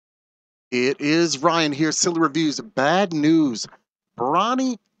It is Ryan here, Silly Reviews. Bad news.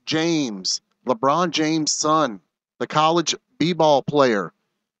 Bronny James, LeBron James' son, the college b-ball player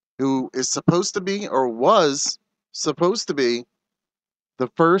who is supposed to be, or was supposed to be, the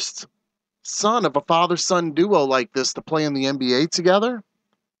first son of a father-son duo like this to play in the NBA together.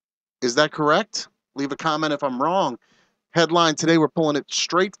 Is that correct? Leave a comment if I'm wrong. Headline today, we're pulling it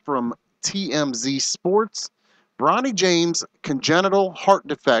straight from TMZ Sports. Bronny James' congenital heart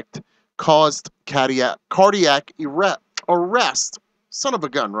defect caused cardiac arrest. Son of a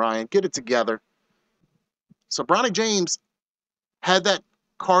gun, Ryan. Get it together. So Bronny James had that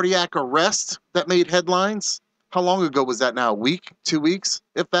cardiac arrest that made headlines. How long ago was that now? A week? 2 weeks?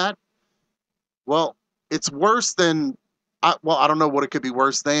 If that? Well, it's worse than, I don't know what it could be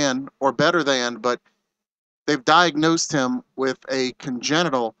worse than or better than, but they've diagnosed him with a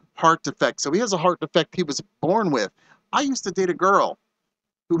congenital heart defect. So he has a heart defect he was born with. I used to date a girl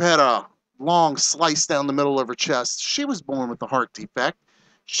who had a long slice down the middle of her chest. She was born with a heart defect.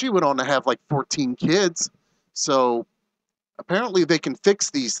 She went on to have like 14 kids. So apparently they can fix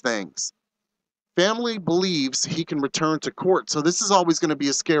these things. Family believes he can return to court. So this is always going to be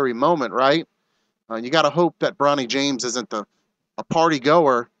a scary moment, right? You got to hope that Bronny James isn't a party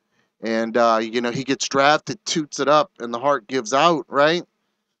goer and, he gets drafted, toots it up, and the heart gives out, right?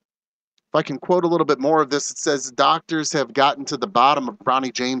 If I can quote a little bit more of this, it says, doctors have gotten to the bottom of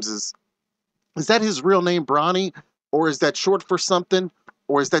Bronny James's. Is that his real name, Bronny? Or is that short for something?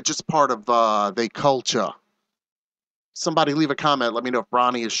 Or is that just part of the culture? Somebody leave a comment. Let me know if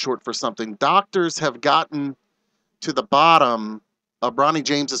Bronny is short for something. Doctors have gotten to the bottom of Bronny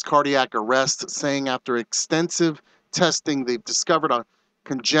James's cardiac arrest, saying after extensive testing, they've discovered a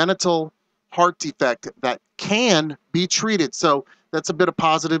congenital heart defect that can be treated. So that's a bit of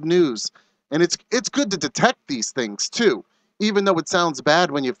positive news. And it's good to detect these things too. Even though it sounds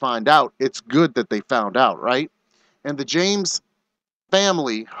bad when you find out, it's good that they found out, right? And the James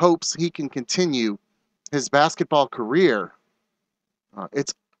family hopes he can continue his basketball career.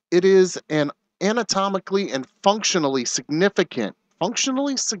 It is an anatomically and anatomically significant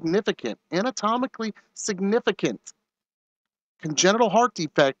congenital heart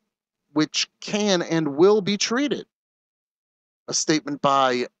defect which can and will be treated. A statement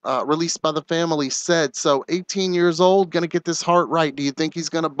released by the family said, so 18 years old, going to get this heart right. Do you think he's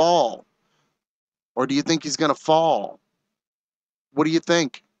going to ball? Or do you think he's going to fall? What do you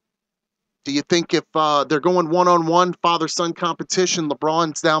think? Do you think if they're going one-on-one father-son competition,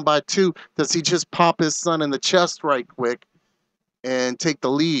 LeBron's down by 2, does he just pop his son in the chest right quick and take the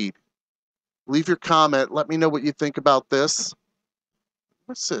lead? Leave your comment. Let me know what you think about this.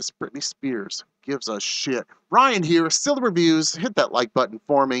 What's this? Britney Spears gives a shit. Ryan here, Silly Reviews. Hit that like button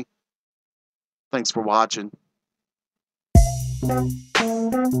for me. Thanks for watching.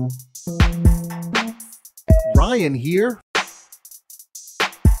 Ryan here.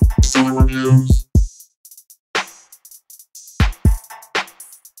 Silly Reviews.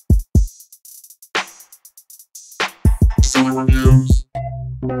 Silly Reviews.